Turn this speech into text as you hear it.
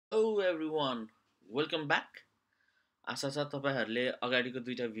Hello everyone, welcome back. आशा छ तपाईहरुले अगाडिको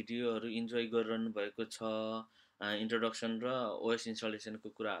दुईटा भिडियोहरु इन्जोय गरिरहनु भएको छ। इन्ट्रोडक्सन र ओएस इन्स्टलेसनको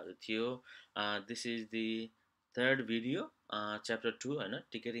कुराहरु थियो। This is the third video, chapter 2 हैन,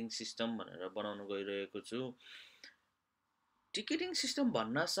 टिकेटिङ सिस्टम भनेर बनाउन गइरहेको छु। टिकेटिङ सिस्टम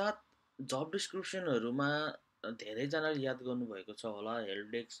भन्न साथ जब डिस्क्रिप्सनहरुमा धेरै जनाले याद गर्नुभएको छ होला, हेल्प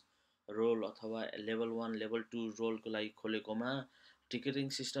डेस्क रोल अथवा लेभल 1 लेभल 2 रोलको लागि खोलेकोमा ticketing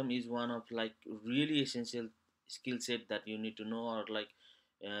system is one of like really essential skill set that you need to know, or like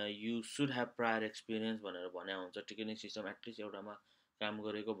you should have prior experience भनेर भने हुन्छ। टिकेटिङ सिस्टम एटलिस्ट एउटामा काम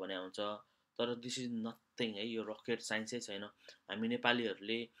गरेको भने हुन्छ। तर दिस इज नथिङ है, यो रकेट साइन्सै छैन। हामी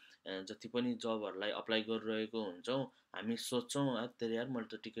नेपालीहरूले जति पनि जबहरूलाई अप्लाई गरिरहेको हुन्छौँ, हामी सोच्छौँ तेरि यार मैले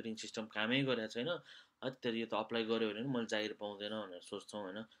त टिकेटिङ सिस्टम कामै गरेको छैन, तेरि यो त अप्लाई गऱ्यो भने पनि मैले जागिर पाउँदैन भनेर सोच्छौँ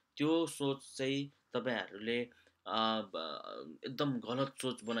होइन। त्यो सोच चाहिँ तपाईँहरूले एकदम गलत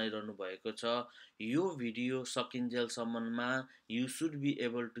सोच बनाइरहनु भएको छ। यो video सकिन्जेलसम्ममा you should be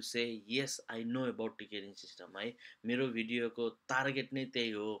able to say yes I know about ticketing system है। मेरो भिडियोको टार्गेट नै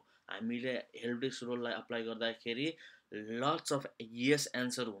त्यही हो। हामीले हेल्प डेस्क रोललाई अप्लाई गर्दाखेरि लट्स अफ यस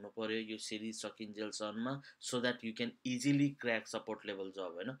एन्सर हुनु पर्यो यो series सकिन्जेलसम्ममा, so that you can easily crack support level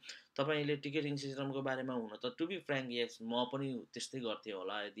जब होइन। तपाईँले टिकेटिङ सिस्टमको बारेमा हुन त टु बी फ्र्याङ्क यस म पनि त्यस्तै गर्थेँ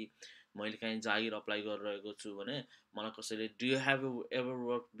होला। यदि मैले काहीँ जागिर अप्लाई गरिरहेको छु भने मलाई कसैले do you have ever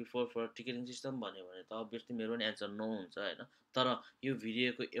work before for ticketing system भन्यो भने त अभियसली मेरो पनि एन्सर नो हुन्छ होइन। तर यो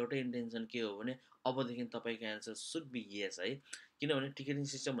भिडियोको एउटै इन्टेन्सन के हो भने अबदेखि तपाईँको एन्सर सुड बी यस है। किनभने टिकेटिङ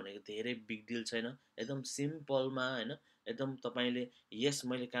सिस्टम भनेको धेरै बिग डिल छैन, एकदम सिम्पलमा होइन, एकदम तपाईँले यस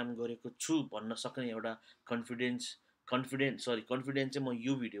मैले काम गरेको छु भन्न सक्ने एउटा कन्फिडेन्स चाहिँ म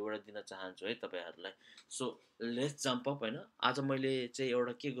यो भिडियोबाट दिन चाहन्छु है तपाईँहरूलाई। सो लेट्स जम्प अप होइन। आज मैले चाहिँ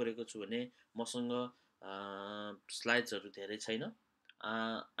एउटा के गरेको छु भने मसँग स्लाइड्सहरू धेरै छैन।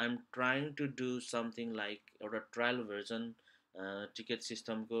 आइ am trying to do something like एउटा ट्रायल भर्जन टिकट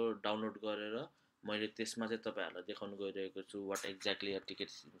सिस्टमको डाउनलोड गरेर मैले त्यसमा चाहिँ तपाईँहरूलाई देखाउन गइरहेको छु what exactly a ticket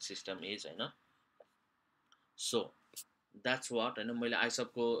system is होइन। सो द्याट्स वाट होइन, मैले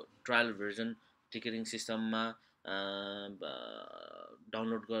आइसपको ट्रायल भर्जन टिकेटिङ सिस्टममा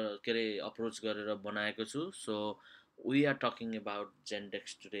डाउनलोड के अरे अप्रोच गरेर बनाएको छु। So we are talking about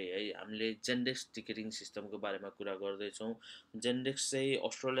जेन्डेक्स today है। हामीले जेन्डेक्स टिकेटिङ सिस्टमको बारेमा कुरा गर्दैछौँ। जेन्डेक्स चाहिँ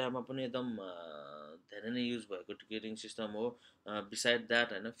अस्ट्रेलियामा पनि एकदम धेरै नै युज भएको टिकेटिङ सिस्टम हो। बिसाइड द्याट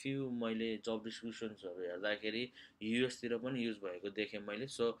होइन, फ्यु मैले जब डिस्क्रिप्सन्सहरू हेर्दाखेरि युएसतिर पनि युज भएको देखेँ मैले।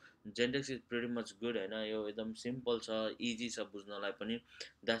 So जेन्डेक्स is pretty much good होइन, यो एकदम सिम्पल छ, इजी छ बुझ्नलाई पनि।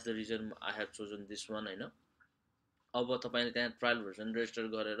 That's the reason I have chosen this one होइन। अब तपाईँले त्यहाँ ट्रायल भर्जन रेजिस्टर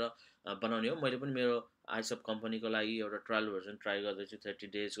गरेर बनाउने हो। मैले पनि मेरो आइसप कम्पनीको लागि एउटा ट्रायल भर्जन ट्राई गर्दैछु 30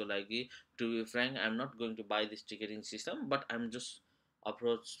 डेजको लागि। To be Frank I am not going to buy this ticketing system, but I am just I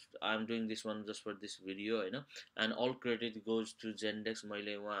am doing this one just for this video होइन। And all credit goes to जेन्डेक्स।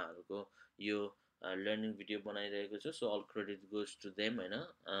 मैले उहाँहरूको यो learning video बनाइरहेको छु, so all credit goes to them होइन।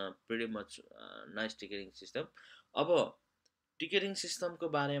 Pretty much nice ticketing system. अब ticketing सिस्टमको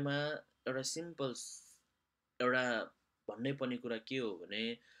बारेमा एउटा सिम्पल एउटा भन्नै पर्ने कुरा के हो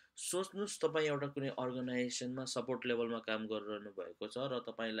भने सोच्नुहोस् तपाईँ एउटा कुनै अर्गनाइजेसनमा सपोर्ट लेभलमा काम गरिरहनु भएको छ र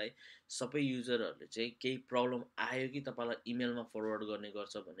तपाईँलाई सबै युजरहरूले चाहिँ केही प्रब्लम आयो कि तपाईँलाई इमेलमा फरवर्ड गर्ने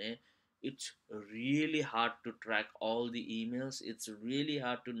गर्छ भने it's really hard to track all the emails. It's really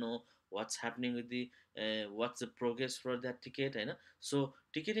hard to know what's happening with the what's the progress for that ticket होइन। सो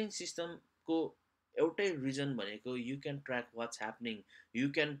टिकेटिङ सिस्टमको एउटै रिजन भनेको you can track what's happening, you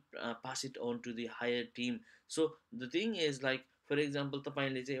can pass it on to the higher team. So the thing is like for example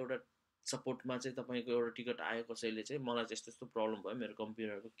तपाईँले चाहिँ एउटा सपोर्टमा चाहिँ तपाईँको एउटा टिकट आयो, कसैले चाहिँ मलाई चाहिँ यस्तो यस्तो प्रब्लम भयो, मेरो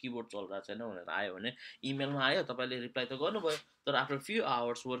कम्प्युटरको किबोर्ड चलिरहेको छैन भनेर आयो भने इमेलमा आयो, तपाईँले रिप्लाई त गर्नुभयो, तर after few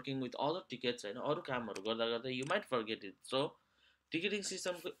hours working with other tickets होइन, अरू कामहरू गर्दा गर्दा you might forget it. So ticketing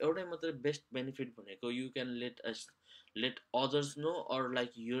सिस्टमको एउटै मात्रै बेस्ट बेनिफिट भनेको you can let others know or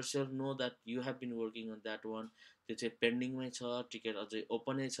like yourself know that you have been working on that one। त्यो चाहिँ पेन्डिङमै छ, टिकट अझै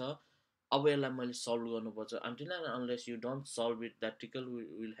ओपनै छ। अब यसलाई मैले सल्भ गर्नुपर्छ। Until and unless you don't solve it that ticket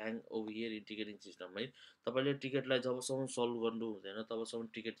will hang over here in ticketing system है। तपाईँले टिकटलाई जबसम्म सल्भ गर्नु हुँदैन तबसम्म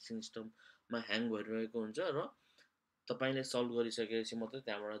टिकट सिस्टममा ह्याङ भइरहेको हुन्छ र तपाईँले सल्भ गरिसकेपछि मात्रै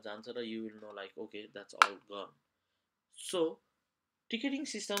त्यहाँबाट जान्छ र you will know like okay that's all gun. So ticketing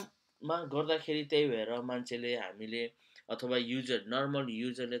सिस्टममा गर्दाखेरि त्यही भएर मान्छेले हामीले अथवा युजर नर्मल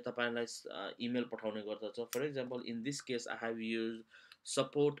युजरले तपाईँलाई इमेल पठाउने गर्दछ। For example in this case I have use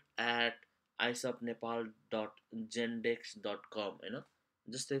support@isopnepal.zendesk.com होइन।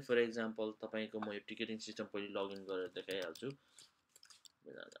 जस्तै फर इक्जाम्पल तपाईँको म यो टिकेटिङ सिस्टम पहिले लगइन गरेर देखाइहाल्छु।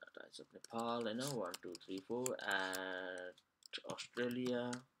 आइसप नेपाल होइन 1 2 3 4 @ अस्ट्रेलिया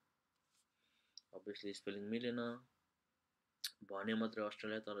अभियसली स्पेलिङ मिलेन भने मात्रै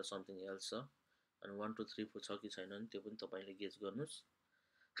अस्ट्रेलिया तर समथिङ एल्स छ अनि 1 2 3 4 छ कि छैन नि त्यो पनि तपाईँले गेस गर्नुहोस्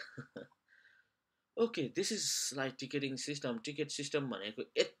okay this is like ticketing system ticket system भनेको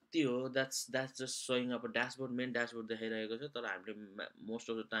यति हो द्याट्स जस्ट सोइङ अब ड्यासबोर्ड मेन ड्यासबोर्ड देखाइरहेको छ तर हामीले मोस्ट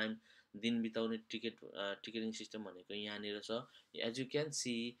अफ द टाइम दिन बिताउने टिकेटिङ सिस्टम भनेको यहाँनिर छ as you can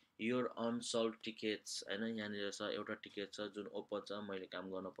see your अनसल्भ tickets होइन यहाँनिर छ एउटा टिकट छ जुन ओपन छ मैले काम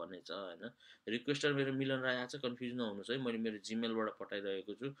गर्नुपर्ने छ होइन रिक्वेस्टर मेरो मिलन राई आएको छ कन्फ्युज नहुनुहोस् है मैले मेरो जिमेलबाट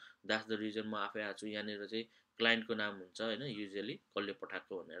पठाइरहेको छु द्याट्स द रिजन म आफै आएको छु यहाँनिर चाहिँ क्लाइन्टको नाम हुन्छ होइन युजली कसले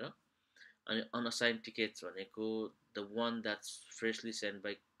पठाएको भनेर अनि अनअसाइन टिकट्स भनेको the one that's freshly send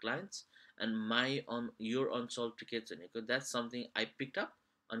by clients and my your अनसल्भ tickets भनेको that's something I pick up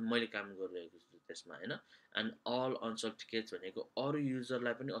अनि मैले काम गरिरहेको छु त्यसमा होइन एन्ड अल अनसल्भ टिकट्स भनेको अरू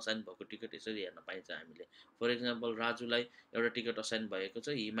युजरलाई पनि असाइन भएको टिकट यसरी हेर्न पाइन्छ हामीले फर इक्जाम्पल राजुलाई एउटा टिकट असाइन भएको छ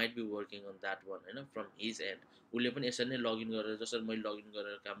he might be working on that one होइन फ्रम हिज एन्ड उसले पनि यसरी नै लगइन गरेर जसरी मैले लगइन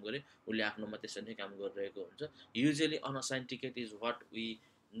गरेर काम गरेँ उसले आफ्नोमा त्यसरी नै काम गरिरहेको हुन्छ usually unassign ticket is what we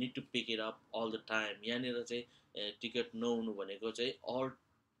need to pick it up all the time यहाँनिर चाहिँ टिकट नहुनु भनेको चाहिँ all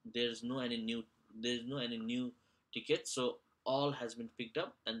there is no any new there is no any new ticket so all has been picked up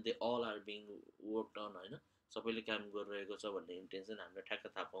and they all are being worked on होइन सबैले काम गरिरहेको छ भन्ने इन्टेन्सन हामीले ठ्याक्क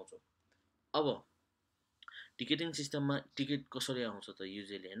थाहा पाउँछौँ अब टिकेटिङ सिस्टममा टिकट कसरी आउँछ त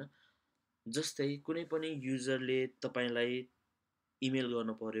युजली होइन जस्तै कुनै पनि युजरले तपाईँलाई इमेल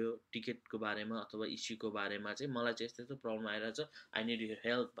गर्नु पऱ्यो टिकटको बारेमा अथवा इस्युको बारेमा चाहिँ मलाई चाहिँ यस्तो यस्तो प्रब्लम आइरहेछ आई निड यु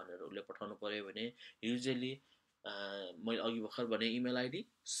हेल्प भनेर उसले पठाउनु पऱ्यो भने युजली मैले अघि भर्खर भने इमेल आइडी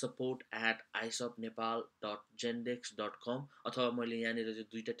support@isopnepal.gendex.com अथवा मैले यहाँनिर चाहिँ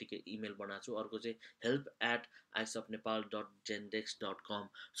दुईवटा टिकट इमेल बनाएको छु अर्को चाहिँ help@isopnepal.gendex.com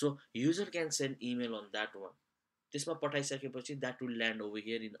so user can send email on that one त्यसमा पठाइसकेपछि that will land over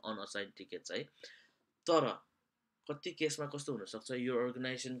here in unassign tickets है तर कति केसमा कस्तो हुनसक्छ यो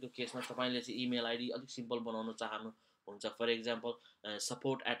अर्गनाइजेसनको केसमा तपाईँले चाहिँ इमेल आइडी अलिक सिम्पल बनाउन चाहनुहुन्छ फर इक्जाम्पल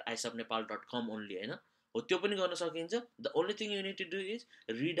support@isopnepal.com ओन्ली होइन हो त्यो पनि गर्न सकिन्छ the only thing you need to do is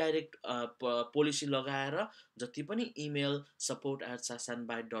redirect policy लगाएर जति पनि इमेल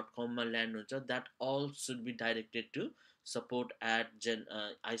support@sasanbai.com मा ल्यान्ड हुन्छ that all should be directed to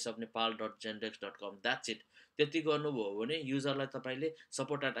support@isopnepal.gendex.com that's it त्यति गर्नुभयो भने युजरलाई तपाईँले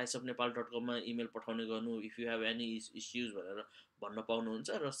support@isopnepal.com मा इमेल पठाउने गर्नु if you have any issues भनेर भन्न पाउनुहुन्छ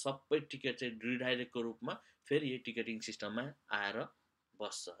र सबै टिकट चाहिँ रिडाइरेक्टको रूपमा फेरि यो टिकटिङ सिस्टममा आएर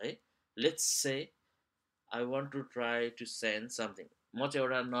बस्छ है let's say I want to try to send something म चाहिँ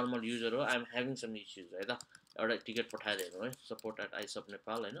एउटा नर्मल युजर हो आइएम ह्याभिङ सम इस्युज है त एउटा टिकट पठाएर हेर्नु है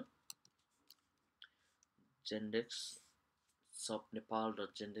support@isopnepal होइन जेन्डेक्स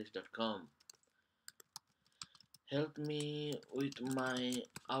sopnepal.gendex.com help me with my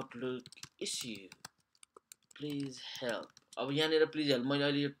outlook issue please help अब यहाँनिर प्लिज हेल्प मैले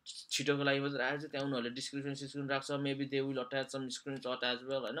अहिले यो छिटोको लागि मात्रै आएको छ त्यहाँ उनीहरूले डिस्क्रिप्सन राख्छ maybe they will attach some screenshot as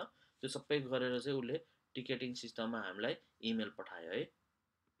well होइन त्यो सबै गरेर चाहिँ उसले टिकेटिङ सिस्टममा हामीलाई इमेल पठायो है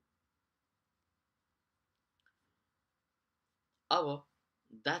अब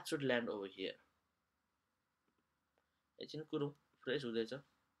that should land over here एकछिन कुरो फ्रेस हुँदैछ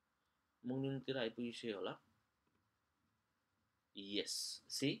मुङतिर आइपुगिसक्यो होला यस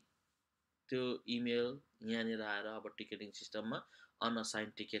सी त्यो इमेल यहाँनिर आएर अब टिकेटिङ सिस्टममा अनअसाइन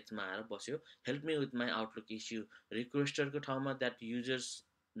टिकट्समा आएर बस्यो help me with my outlook issue रिक्वेस्टरको ठाउँमा that users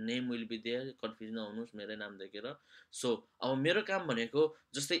name will be there confuse नहुनुहोस् मेरै नाम देखेर सो अब मेरो काम भनेको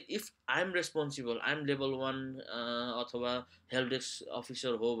जस्तै if I'm responsible I'm level 1 अथवा हेल्पडेस्क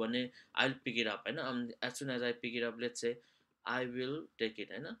अफिसर हो भने I will pick it up होइन as soon as I pick it up let's say I will take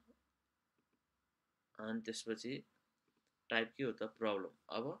it होइन अनि त्यसपछि टाइप के हो त प्रब्लम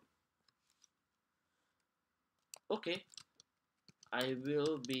अब okay I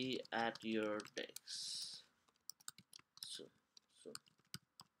will be at your desk soon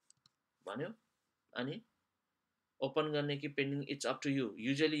भन्यो अनि ओपन गर्ने कि pending it's up to you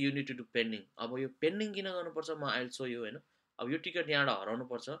usually you need to do pending अब यो पेन्डिङ किन गर्नुपर्छ म आइल सो यु होइन अब यो टिकट यहाँबाट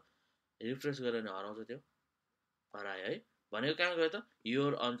हराउनुपर्छ रिफ्रेस गरेर हराउँछ त्यो हरायो है भनेको कहाँ गयो त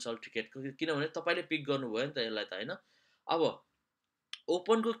योर अनसल्भ टिकटको किनभने तपाईँले पिक गर्नुभयो नि त यसलाई त होइन अब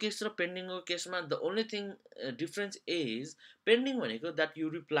ओपनको केस र पेन्डिङको केसमा the only thing difference is pending भनेको that you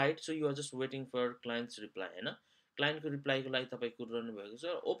replied so you are just waiting for clients reply होइन क्लाइन्टको रिप्लाईको लागि तपाईँ कुरिरहनु भएको छ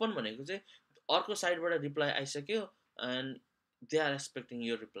ओपन भनेको चाहिँ अर्को साइडबाट रिप्लाई आइसक्यो एन्ड दे आर एक्सपेक्टिङ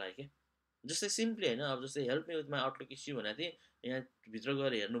यो रिप्लाई के जस्तै सिम्पली होइन अब जस्तै help me with my outlook issue भनेको थिएँ यहाँ भित्र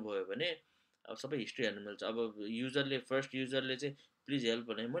गएर हेर्नुभयो भने अब सबै हिस्ट्री हेर्नु मिल्छ अब युजरले फर्स्ट युजरले चाहिँ प्लिज हेल्प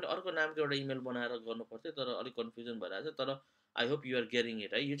भने मैले अर्को नामको एउटा इमेल बनाएर गर्नु पर्थ्यो तर अलिक कन्फ्युजन भइरहेको छ तर I hope you are getting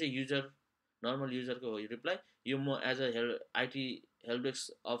it है यो चाहिँ युजर नर्मल युजरको हो रिप्लाई, यो म as a IT help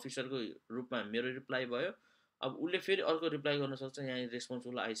desk अफिसरको रूपमा मेरो रिप्लाई भयो। अब उसले फेरि अर्को रिप्लाई गर्न सक्छ, यहाँ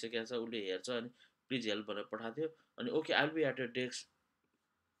रेस्पोन्सिबल आइसकेको छ, उसले हेर्छ अनि प्लिज हेल्प भनेर पठाएको थियो, अनि okay I will be at your desk,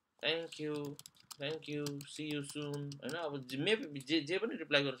 thank you see you सुन होइन। अब मेबी जे पनि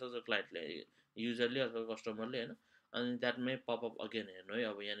रिप्लाई गर्न सक्छ क्लाइन्टले, युजरले अथवा कस्टमरले होइन। अनि द्याट मे पपअप अगेन हेर्नु है,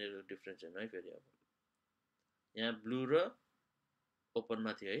 अब यहाँनिर डिफ्रेन्स हेर्नु है फेरि। अब यहाँ ब्लू र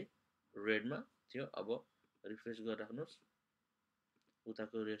ओपनमा थियो है, रेडमा थियो। अब रिफ्रेस गरेर राख्नुहोस्,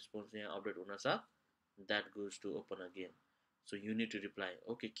 उताको रेस्पोन्स यहाँ update हुनसाथ that goes to open again. So you need to reply,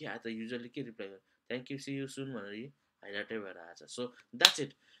 okay के आयो त, युजरले के रिप्लाई गर्यो, थ्याङ्क यू सी यु सुन भनेर हाइलाइटै भएर आएछ। सो द्याट्स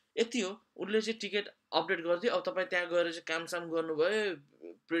इट, यति हो। उसले चाहिँ टिकट अपडेट गरिदियो। अब तपाईँ त्यहाँ गएर चाहिँ कामसाम गर्नुभयो,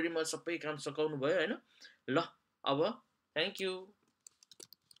 प्रिटिमच सबै काम सकाउनु भयो होइन। ल अब thank you,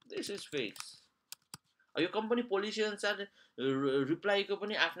 this is fix. यो कम्पनी पोलिसी अनुसार रिप्लाईको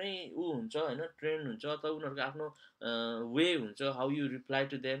पनि आफ्नै ऊ हुन्छ होइन, ट्रेन्ड हुन्छ, अथवा उनीहरूको आफ्नो वे हुन्छ, how you reply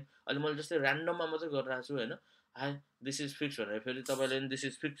to them. अहिले मैले जस्तै ऱ्यान्डममा मात्रै गरिरहेको छु होइन, हाई दिस इज फिक्स भनेर फेरि तपाईँले पनि दिस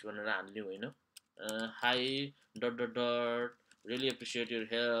इज फिक्स भनेर हाल्ने होइन। High dot dot dot really appreciate your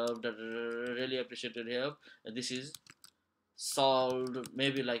help, dot really appreciate your help, this is solved,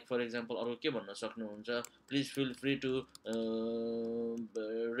 maybe like for example अरू के भन्न सक्नुहुन्छ, please feel free to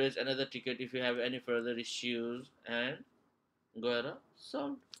raise another ticket if you have any further issues, and गएर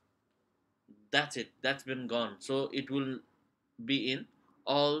solved. That's it, that's been gone. So it will be in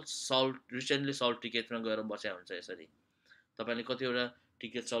all solved, recently solved tickets मा गएर बस्या हुन्छ यसरी। तपाईँले कतिवटा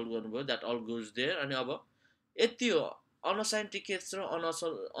टिकट सल्भ गर्नुभयो, that all goes there. अनि अब यति हो, अनसाइन टिकट्स र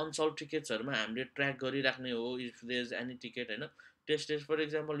अनसल्भ टिकट्सहरूमा हामीले ट्र्याक गरिराख्ने हो, if there is any ticket होइन। टेस्ट फर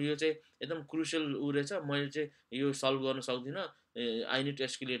इक्जाम्पल यो चाहिँ एकदम क्रुसियल ऊ रहेछ, मैले चाहिँ यो सल्भ गर्न सक्दिनँ, I need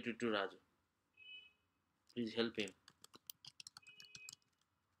accelerated to Raju, please help हिम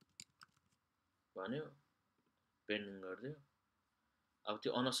भन्यो, पेन्डिङ गरिदियो। अब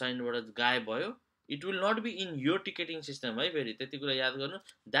त्यो अनसाइनबाट गायब भयो, it will not be in यो टिकेटिङ सिस्टम है। फेरि त्यति कुरा याद गर्नु,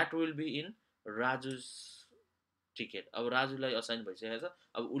 that will be in राजुज ticket. अब राजुलाई असाइन भइसकेको छ,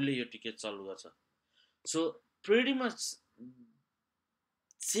 अब उसले यो टिकट सल्भ गर्छ। सो प्रिटी मच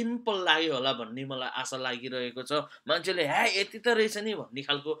सिम्पल लाग्यो होला भन्ने मलाई आशा लागिरहेको छ। मान्छेले ह्या यति त रहेछ नि भन्ने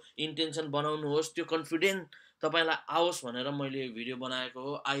खालको इन्टेन्सन बनाउनुहोस्, त्यो कन्फिडेन्ट तपाईँलाई आओस् भनेर मैले भिडियो बनाएको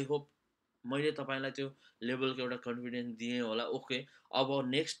हो। आई होप मैले तपाईँलाई त्यो लेभलको एउटा कन्फिडेन्स दिएँ होला। ओके, अब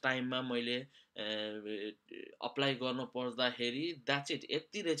नेक्स्ट टाइममा मैले अप्लाई गर्नु पर्दाखेरि द्याट्स इट,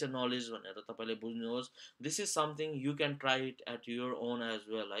 यति रहेछ नलेज भनेर तपाईँले बुझ्नुहोस्। This is something you can try it at your own as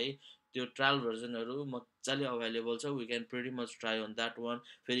well है। त्यो ट्रायल भर्जनहरू मजाले अभाइलेबल छ, we can pretty much try on that one.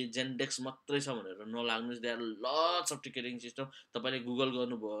 फेरि जेन्डेक्स मात्रै छ भनेर नलाग्नुहोस्, they are lots of ticketing system. तपाईँले गुगल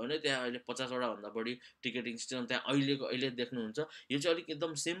गर्नुभयो भने त्यहाँ अहिले 50वटा भन्दा बढी टिकेटिङ सिस्टम त्यहाँ अहिले देख्नुहुन्छ। यो चाहिँ अलिक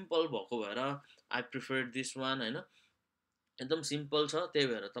एकदम सिम्पल भएको भएर आई प्रिफर दिस वान होइन, एकदम सिम्पल छ, त्यही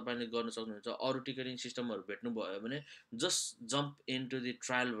भएर तपाईँले गर्न सक्नुहुन्छ। अरू टिकेटिङ सिस्टमहरू भेट्नुभयो भने just jump in to the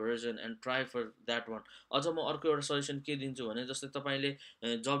trial version and try for that one. अझ म अर्को एउटा सजेसन के दिन्छु भने, जस्तै तपाईँले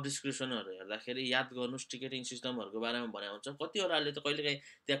जब डिस्क्रिप्सनहरू हेर्दाखेरि याद गर्नुहोस् टिकेटिङ सिस्टमहरूको बारेमा भनेको हुन्छ। कतिवटाले त कहिलेकाहीँ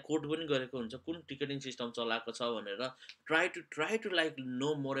त्यहाँ कोड पनि गरेको हुन्छ कुन टिकेटिङ सिस्टम चलाएको छ भनेर। Try to like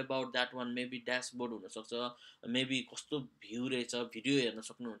no more about that one. Maybe dashboard हुनसक्छ, मेबी कस्तो भ्यू रहेछ, भिडियो हेर्न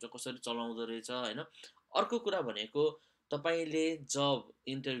सक्नुहुन्छ कसरी चलाउँदो रहेछ होइन। अर्को कुरा भनेको, तपाईँले जब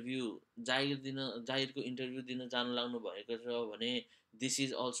इन्टरभ्यू जाहिरको इन्टरभ्यू दिन जानु लाग्नु भएको छ भने this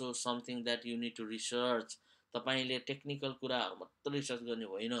is also something that you need to research. तपाईँले टेक्निकल कुराहरू मात्रै रिसर्च गर्ने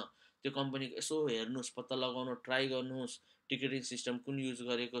होइन, त्यो कम्पनीको यसो हेर्नुहोस्, पत्ता लगाउनु ट्राई गर्नुहोस्, टिकेटिङ सिस्टम कुन युज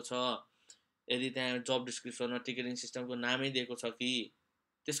गरेको छ, यदि त्यहाँ जब डिस्क्रिप्सनमा टिकेटिङ सिस्टमको नामै दिएको छ कि,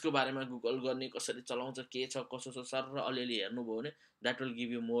 त्यसको बारेमा गुगल गर्ने, कसरी चलाउँछ, के छ कसो छ सर अलिअलि हेर्नुभयो भने that will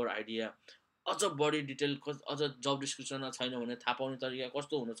give you more idea. अझ बढी डिटेल अझ जब डिस्क्रिप्सनमा छैन भने थाहा पाउने तरिका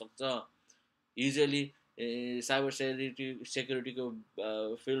कस्तो हुनसक्छ। युजली साइबर सेक्युरिटीको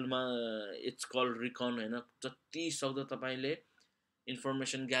फिल्डमा इट्स कल्ड रिकन होइन। जति सक्दो तपाईँले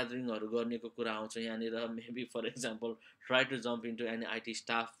इन्फर्मेसन ग्यादरिङहरू गर्नेको कुरा आउँछ यहाँनिर। Maybe for example try to jump into any IT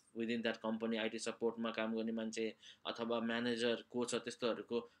staff within that company, IT सपोर्टमा काम गर्ने मान्छे अथवा म्यानेजर को छ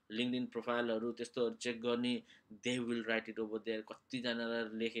त्यस्तोहरूको लिङ्कडिन प्रोफाइलहरू त्यस्तोहरू चेक गर्ने। They will write it over there.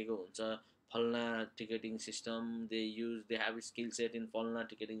 कतिजनालाई लेखेको हुन्छ फल्ना ticketing system they use, they have skill set in फल्ना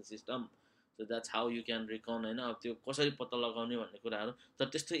ticketing system. So that's how you can रिकन होइन। अब त्यो कसरी पत्ता लगाउने भन्ने कुराहरू, तर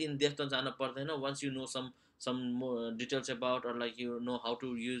त्यस्तो इन डेप्थ त जान पर्दैन। Once you know some more details about, or like you know how to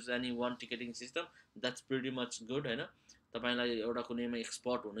use any one ticketing system, that's pretty much good होइन। तपाईँलाई एउटा कुनैमा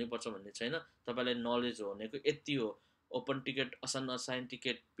एक्सपर्ट हुनैपर्छ भन्ने छैन, तपाईँलाई नलेज भनेको यति हो। Open ticket, assign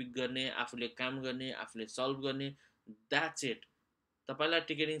ticket pick गर्ने, आफूले काम गर्ने, आफूले सल्भ गर्ने, द्याट्स इट। तपाईँलाई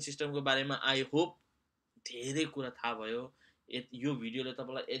टिकेटिङ सिस्टमको बारेमा आई होप धेरै कुरा थाहा भयो। यो भिडियोले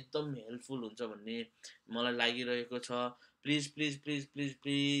तपाईँलाई एकदम हेल्पफुल हुन्छ भन्ने मलाई लागिरहेको छ। Please please please please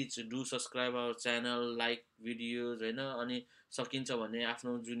please do subscribe our channel, like videos होइन, अनि सकिन्छ भने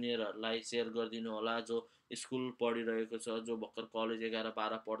आफ्नो जुनियरहरूलाई सेयर गरिदिनु होला जो स्कुल पढिरहेको छ, जो भर्खर कलेज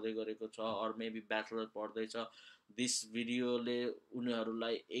 11-12 पढ्दै गरेको छ, अर मेबी ब्याचलर पढ्दैछ। दिस भिडियोले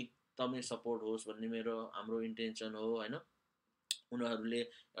उनीहरूलाई एकदमै सपोर्ट होस् भन्ने हाम्रो इन्टेन्सन हो होइन। उनीहरूले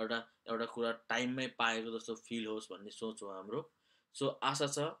एउटा एउटा कुरा टाइममै पाएको जस्तो फिल होस् भन्ने सोच हो हाम्रो। सो आशा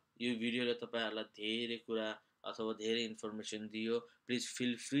छ यो भिडियोले तपाईँहरूलाई धेरै कुरा अथवा धेरै इन्फर्मेसन दियो। Please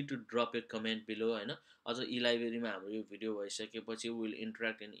feel free to drop A comment below होइन। अझ इ लाइब्रेरीमा हाम्रो यो भिडियो भइसकेपछि will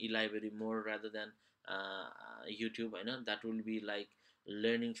interact in e library more rather than YouTube होइन। That will be like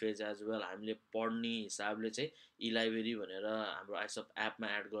learning phase as well. हामीले पढ्ने हिसाबले चाहिँ इ लाइब्रेरी भनेर हाम्रो आइसप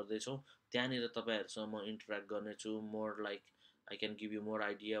एपमा एड गर्दैछौँ। त्यहाँनिर तपाईँहरूसँग म इन्टरेक्ट गर्नेछु। More like I can give you more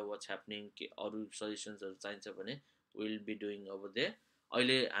idea what's happening, के अरू सजेसन्सहरू चाहिन्छ भने will be doing over there.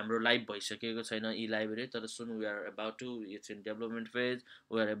 अहिले हाम्रो लाइभ भइसकेको छैन इ लाइब्रेरी, तर सुन we are about to, it's in development phase,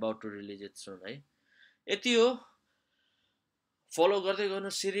 we are about to release it सुन है। यति हो, फलो गर्दै गर्नु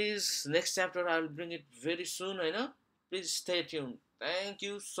series. Next chapter I will bring it very सुन होइन। Please stay tune. Thank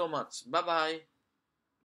you so much, by by.